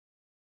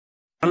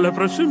നല്ല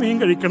ഫ്രഷ് മീൻ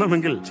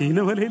കഴിക്കണമെങ്കിൽ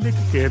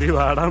ചീനവലയിലേക്ക് കേറി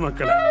വാടാ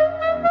മക്കളെ.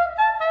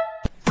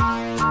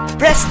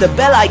 Press the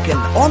bell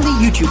icon on the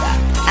YouTube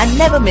app and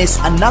never miss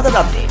another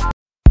update.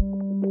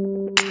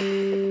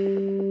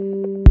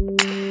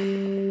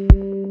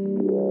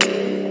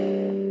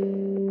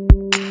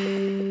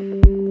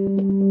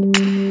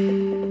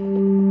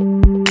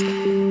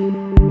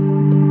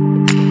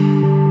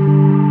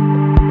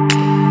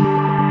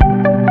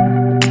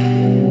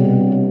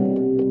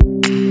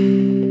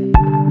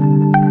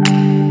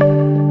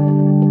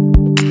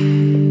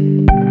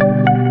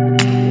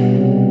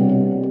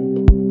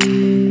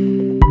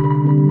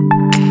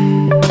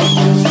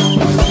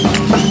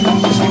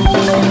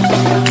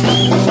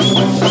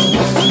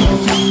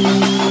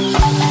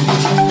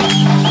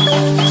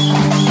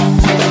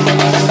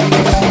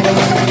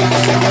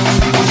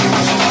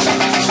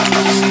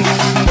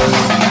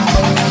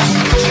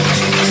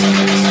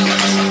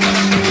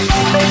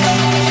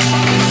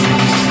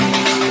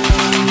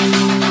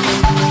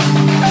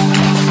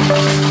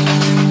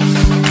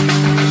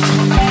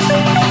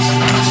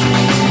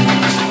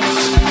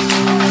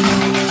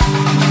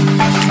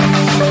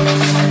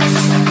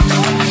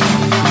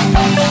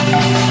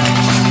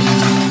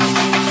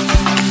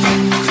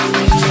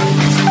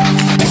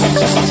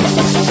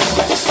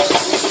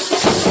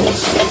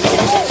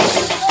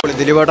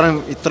 ദിലീപേട്ടൻ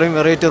ഇത്രയും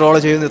വെറൈറ്റി റോള്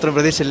ചെയ്യുന്നു ഇത്രയും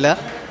പ്രതീക്ഷയില്ല.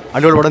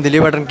 അടിപൊളി പടം.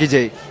 ദിലീപേട്ടൻ കി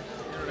ജയ്.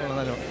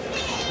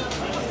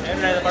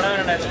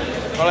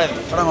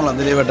 പടം കൊള്ളാം.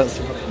 ദിലീപേട്ടൻ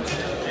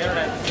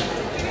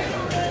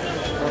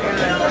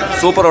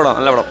സൂപ്പർ പടം.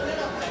 നല്ല പടം.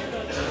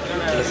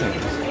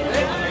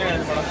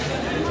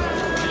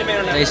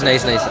 Nice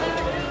nice nice.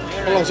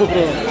 സൂപ്പർ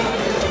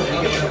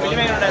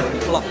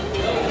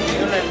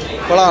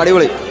കൊള്ളാം.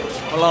 അടിപൊളി.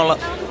 കൊള്ളാം.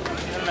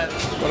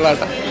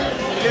 കൊള്ളാട്ട.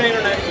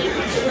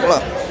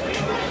 കൊള്ളാം.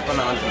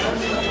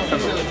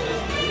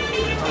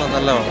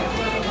 നല്ല പടം.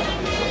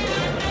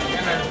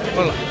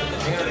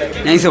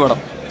 നൈസ് പടം.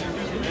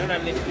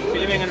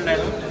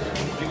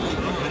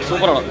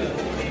 സൂപ്പർ പടം.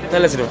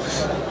 നല്ല സിനിമ.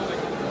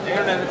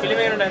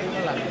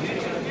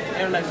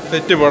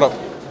 സെറ്റ് പടം.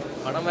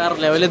 പടം വേറെ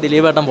ലെവലിൽ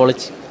ദിലീപേട്ടൻ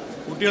പൊളിച്ച്.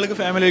 കുട്ടികൾക്ക്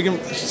ഫാമിലിക്കും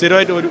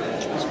സ്ഥിരമായിട്ട് ഒരു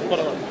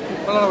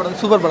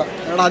സൂപ്പർ പടം.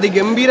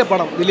 അതിഗംഭീര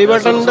പടം.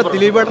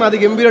 ദിലീപേട്ടൻ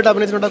അതിഗംഭീരമായിട്ട്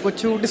അഭിനയിച്ചിട്ടുണ്ട്.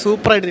 കൊച്ചുകുട്ടി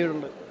സൂപ്പറായിട്ട്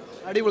ചെയ്തിട്ടുണ്ട്.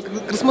 അടിപൊളി.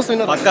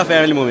 ക്രിസ്മസ് പക്ക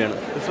ഫാമിലി മൂവിയാണ്.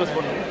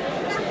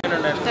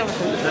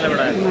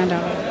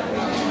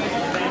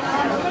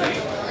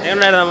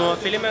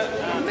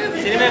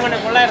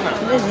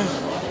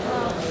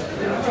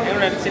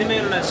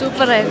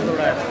 സൂപ്പറായിരുന്നു.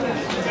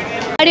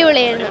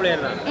 അടിപൊളിയായിരുന്നു.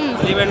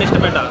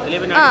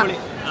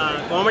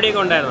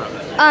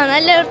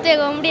 നല്ല പ്രത്യേക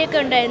കോമഡിയൊക്കെ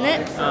ഉണ്ടായിരുന്നു.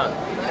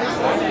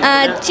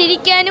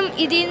 ചിരിക്കാനും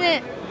ഇതിന്ന്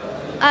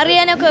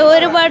അറിയാനൊക്കെ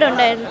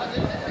ഒരുപാടുണ്ടായിരുന്നു.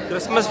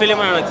 ക്രിസ്മസ്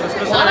ഫിലിമാണ്.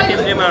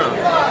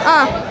 ആ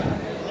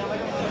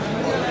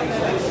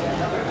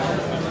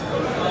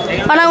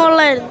പണം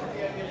കൊള്ളായിരുന്നു.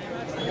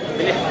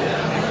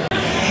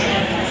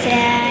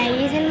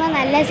 ഈ സിനിമ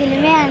നല്ല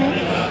സിനിമയാണ്.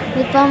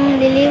 ഇപ്പം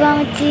ദിലീപ്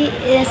അമ്മച്ചി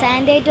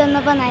സാൻഡായിട്ട്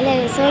വന്നപ്പോൾ നല്ല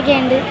രസമൊക്കെ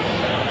ഉണ്ട്.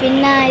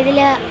 പിന്നെ ഇതിൽ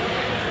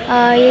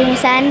ഈ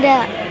സാൻഡ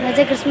എന്ന്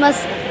വെച്ചാൽ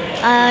ക്രിസ്മസ്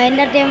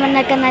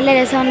എൻ്റർടൈൻമെൻറ്റൊക്കെ നല്ല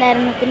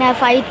രസമുണ്ടായിരുന്നു. പിന്നെ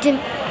ഫൈറ്റും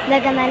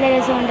ഇതൊക്കെ നല്ല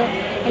രസമുണ്ട്.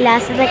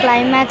 ലാസ്റ്റത്തെ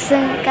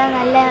ക്ലൈമാക്സും ഒക്കെ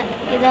നല്ല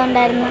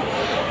ഇതുണ്ടായിരുന്നു.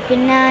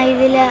 പിന്നെ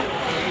ഇതിൽ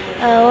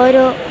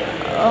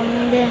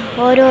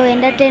ഓരോ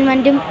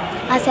എൻ്റർടൈൻമെൻറ്റും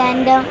ആ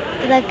സാൻഡ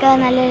ഇതൊക്കെ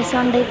നല്ല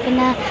രസമുണ്ട്.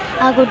 പിന്നെ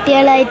ആ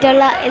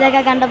കുട്ടികളായിട്ടുള്ള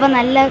ഇതൊക്കെ കണ്ടപ്പോൾ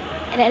നല്ല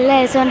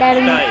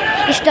രസമുണ്ടായിരുന്നു.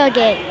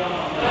 ഇഷ്ടമൊക്കെ ആയി.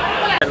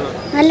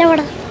 നല്ല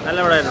പടം. നല്ല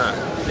പടമായിരുന്നു.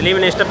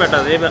 ദിലീപിനെ ഇഷ്ടപ്പെട്ടോ?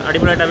 ദിലീപ്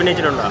അടിപൊളിയായിട്ട്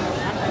അഭിനയിച്ചിട്ടുണ്ടോ?